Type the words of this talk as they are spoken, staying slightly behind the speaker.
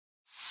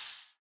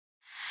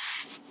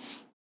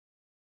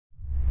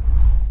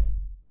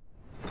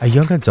A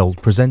young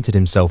adult presented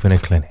himself in a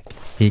clinic.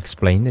 He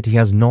explained that he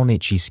has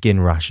non-itchy skin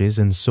rashes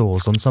and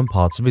sores on some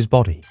parts of his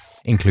body,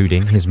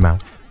 including his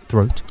mouth,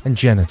 throat, and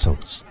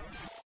genitals.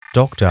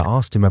 Doctor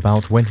asked him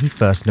about when he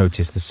first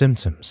noticed the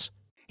symptoms.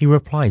 He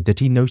replied that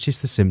he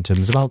noticed the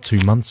symptoms about 2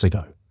 months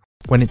ago,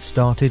 when it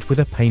started with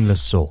a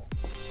painless sore.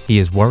 He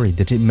is worried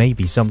that it may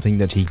be something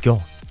that he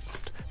got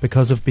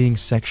because of being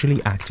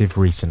sexually active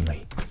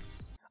recently.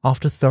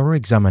 After thorough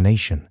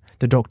examination,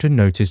 the doctor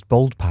noticed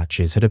bald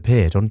patches had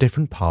appeared on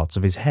different parts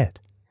of his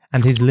head,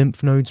 and his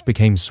lymph nodes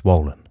became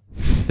swollen.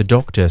 The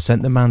doctor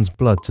sent the man's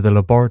blood to the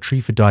laboratory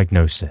for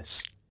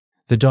diagnosis.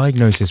 The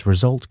diagnosis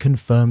result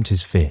confirmed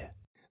his fear.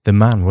 The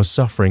man was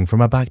suffering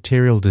from a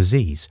bacterial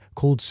disease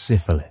called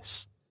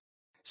syphilis.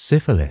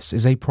 Syphilis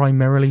is a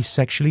primarily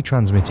sexually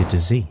transmitted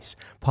disease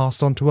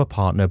passed on to a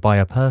partner by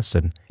a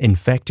person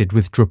infected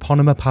with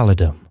Treponema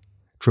pallidum.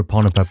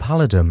 Treponema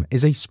pallidum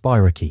is a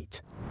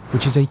spirochete,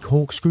 which is a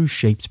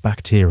corkscrew-shaped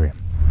bacterium.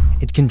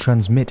 It can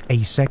transmit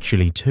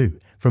asexually too,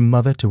 from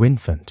mother to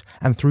infant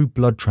and through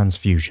blood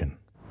transfusion.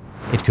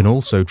 It can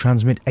also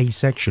transmit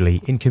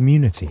asexually in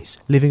communities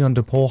living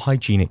under poor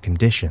hygienic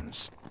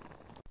conditions.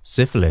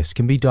 Syphilis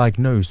can be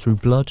diagnosed through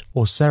blood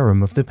or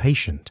serum of the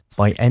patient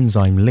by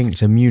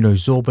enzyme-linked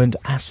immunosorbent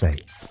assay,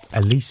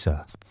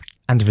 ELISA,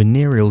 and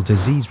Venereal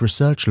Disease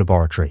Research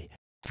Laboratory,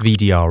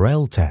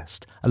 VDRL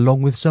test,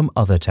 along with some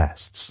other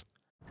tests.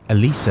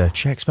 ELISA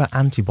checks for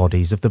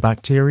antibodies of the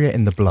bacteria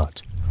in the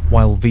blood,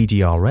 while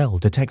VDRL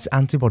detects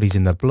antibodies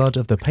in the blood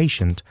of the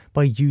patient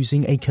by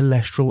using a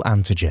cholesterol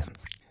antigen.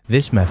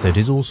 This method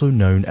is also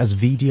known as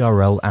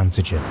VDRL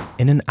antigen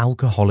in an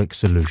alcoholic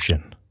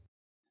solution.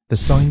 The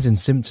signs and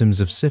symptoms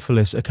of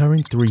syphilis occur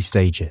in 3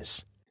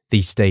 stages.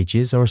 These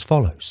stages are as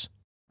follows.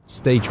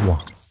 Stage 1.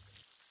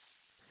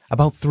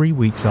 About 3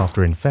 weeks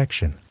after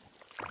infection,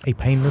 a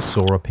painless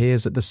sore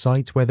appears at the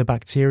site where the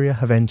bacteria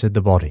have entered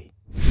the body.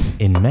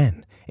 In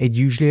men, it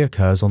usually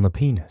occurs on the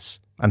penis,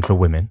 and for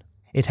women,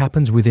 it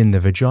happens within the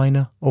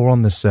vagina or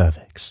on the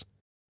cervix.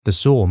 The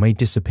sore may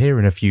disappear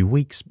in a few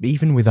weeks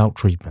even without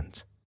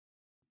treatment.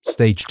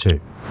 Stage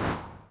 2.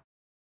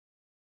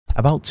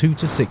 About 2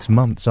 to 6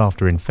 months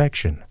after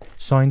infection,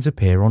 signs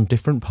appear on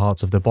different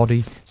parts of the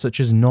body such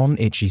as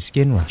non-itchy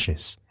skin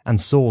rashes and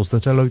sores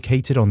that are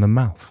located on the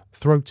mouth,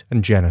 throat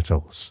and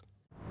genitals.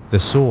 The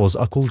sores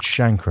are called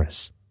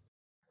chancres.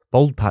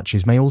 Bald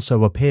patches may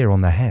also appear on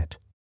the head.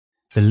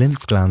 The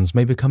lymph glands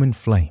may become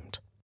inflamed.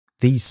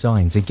 These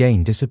signs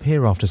again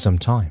disappear after some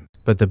time,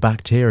 but the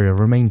bacteria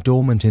remain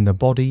dormant in the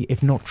body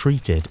if not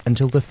treated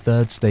until the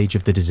 3rd stage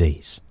of the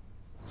disease.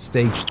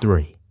 Stage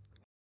 3.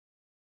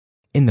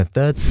 In the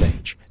 3rd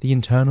stage, the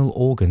internal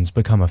organs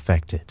become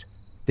affected.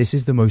 This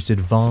is the most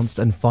advanced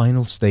and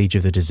final stage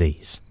of the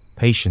disease.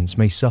 Patients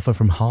may suffer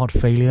from heart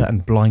failure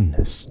and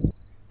blindness.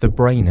 The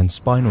brain and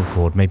spinal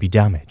cord may be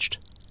damaged,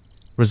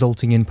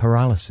 resulting in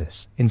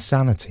paralysis,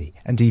 insanity,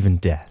 and even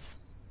death.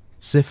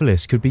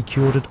 Syphilis could be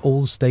cured at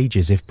all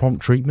stages if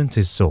prompt treatment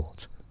is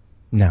sought.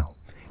 Now,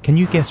 can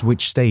you guess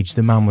which stage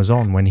the man was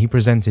on when he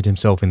presented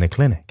himself in the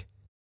clinic?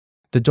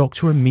 The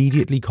doctor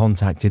immediately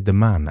contacted the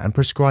man and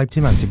prescribed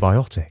him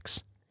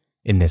antibiotics,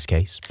 in this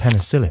case,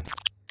 penicillin.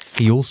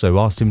 He also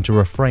asked him to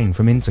refrain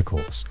from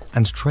intercourse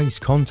and trace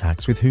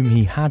contacts with whom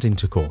he had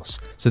intercourse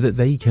so that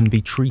they can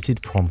be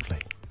treated promptly.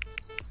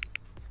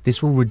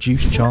 This will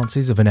reduce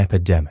chances of an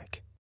epidemic.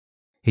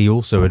 He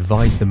also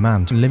advised the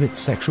man to limit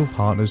sexual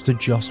partners to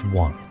just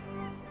one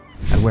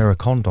and wear a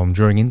condom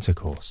during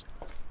intercourse.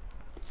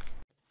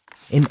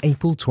 In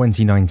April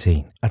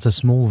 2019, at a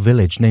small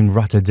village named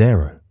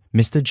Ratadero,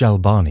 Mr.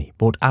 Jalbani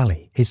brought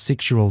Ali, his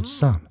 6-year-old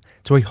son,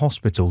 to a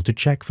hospital to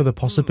check for the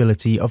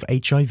possibility of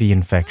HIV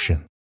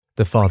infection.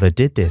 The father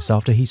did this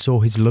after he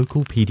saw his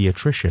local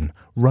pediatrician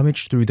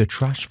rummage through the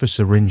trash for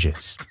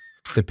syringes.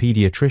 The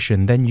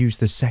pediatrician then used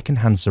the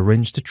second-hand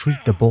syringe to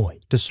treat the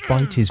boy,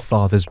 despite his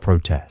father's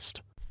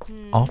protest.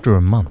 After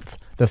a month,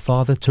 the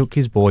father took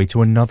his boy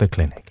to another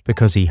clinic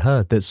because he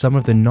heard that some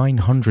of the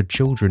 900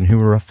 children who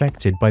were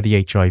affected by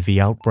the HIV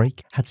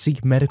outbreak had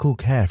sought medical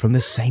care from the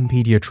same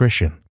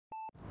pediatrician.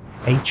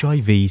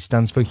 HIV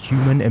stands for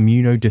Human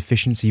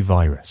Immunodeficiency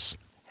Virus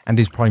and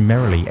is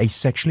primarily a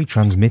sexually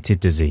transmitted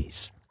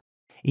disease.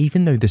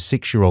 Even though the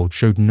 6-year-old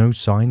showed no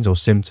signs or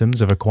symptoms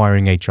of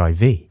acquiring HIV,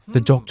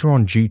 the doctor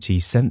on duty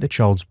sent the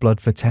child's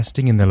blood for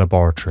testing in the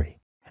laboratory.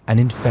 An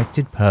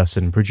infected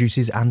person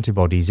produces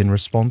antibodies in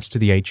response to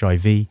the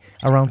HIV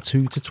around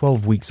 2 to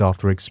 12 weeks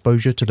after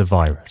exposure to the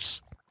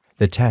virus.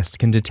 The test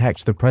can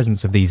detect the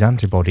presence of these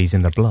antibodies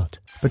in the blood,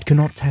 but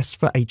cannot test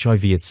for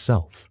HIV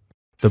itself.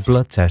 The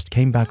blood test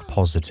came back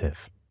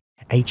positive.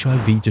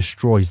 HIV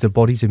destroys the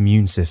body's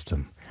immune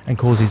system and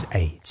causes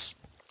AIDS.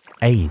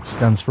 AIDS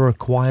stands for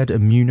Acquired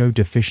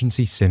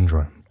Immunodeficiency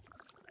Syndrome.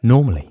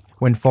 Normally,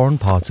 when foreign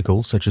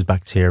particles such as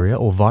bacteria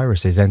or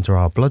viruses enter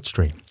our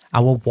bloodstream,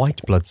 our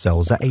white blood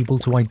cells are able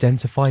to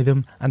identify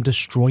them and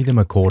destroy them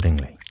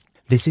accordingly.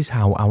 This is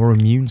how our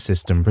immune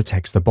system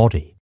protects the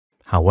body.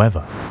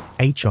 However,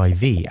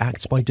 HIV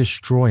acts by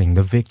destroying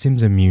the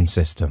victim's immune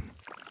system.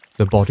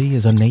 The body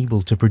is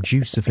unable to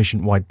produce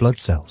sufficient white blood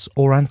cells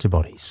or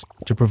antibodies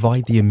to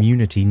provide the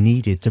immunity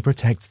needed to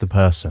protect the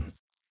person.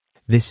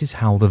 This is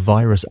how the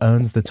virus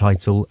earns the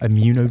title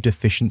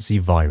immunodeficiency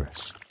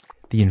virus.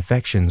 The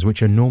infections,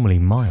 which are normally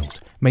mild,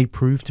 may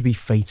prove to be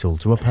fatal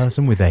to a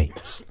person with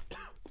AIDS.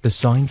 The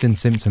signs and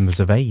symptoms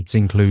of AIDS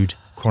include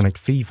chronic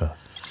fever,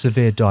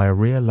 severe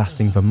diarrhea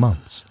lasting for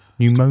months,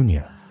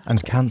 pneumonia,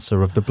 and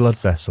cancer of the blood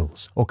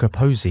vessels or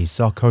Kaposi's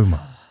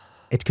sarcoma.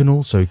 It can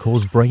also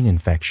cause brain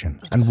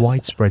infection and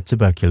widespread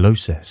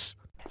tuberculosis.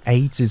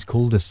 AIDS is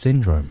called a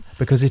syndrome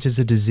because it is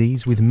a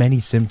disease with many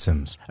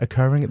symptoms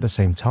occurring at the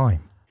same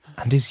time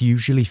and is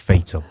usually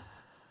fatal.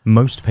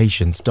 Most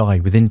patients die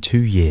within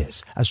 2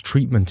 years as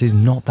treatment is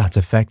not that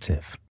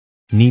effective.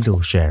 Needle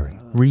sharing,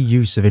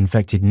 reuse of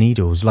infected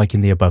needles like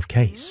in the above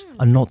case,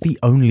 are not the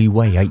only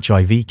way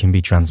HIV can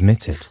be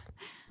transmitted.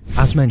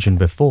 As mentioned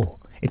before,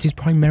 it is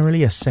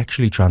primarily a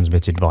sexually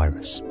transmitted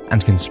virus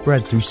and can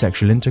spread through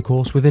sexual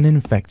intercourse with an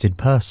infected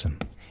person.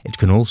 It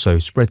can also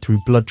spread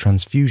through blood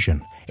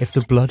transfusion if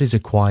the blood is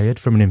acquired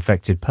from an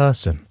infected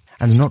person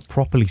and not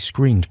properly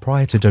screened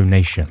prior to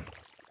donation.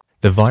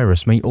 The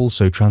virus may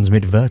also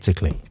transmit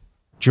vertically.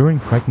 During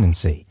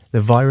pregnancy,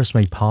 the virus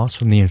may pass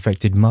from the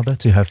infected mother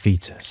to her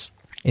fetus.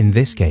 In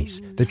this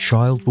case, the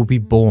child will be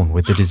born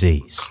with the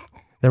disease.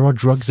 There are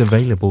drugs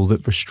available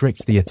that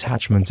restrict the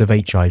attachment of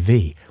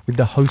HIV with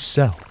the host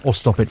cell or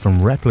stop it from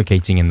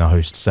replicating in the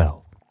host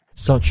cell.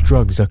 Such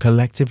drugs are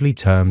collectively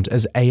termed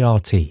as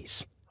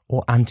ARTs,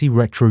 or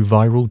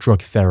antiretroviral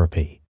drug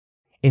therapy.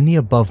 In the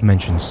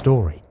above-mentioned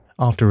story,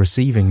 after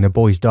receiving the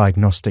boy's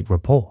diagnostic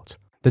report,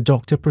 the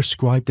doctor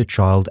prescribed the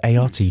child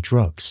ART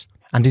drugs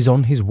and is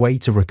on his way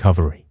to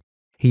recovery.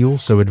 He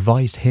also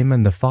advised him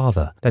and the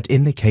father that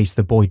in the case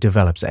the boy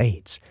develops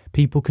AIDS,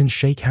 people can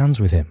shake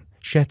hands with him,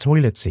 share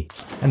toilet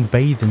seats, and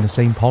bathe in the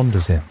same pond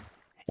as him.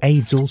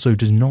 AIDS also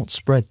does not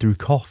spread through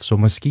coughs or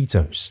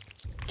mosquitoes.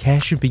 Care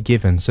should be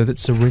given so that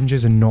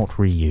syringes are not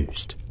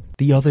reused.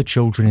 The other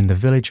children in the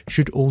village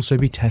should also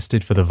be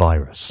tested for the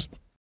virus.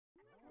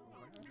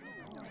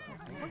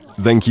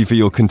 Thank you for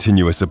your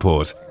continuous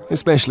support,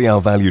 especially our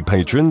valued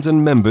patrons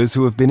and members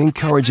who have been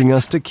encouraging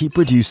us to keep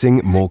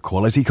producing more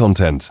quality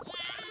content.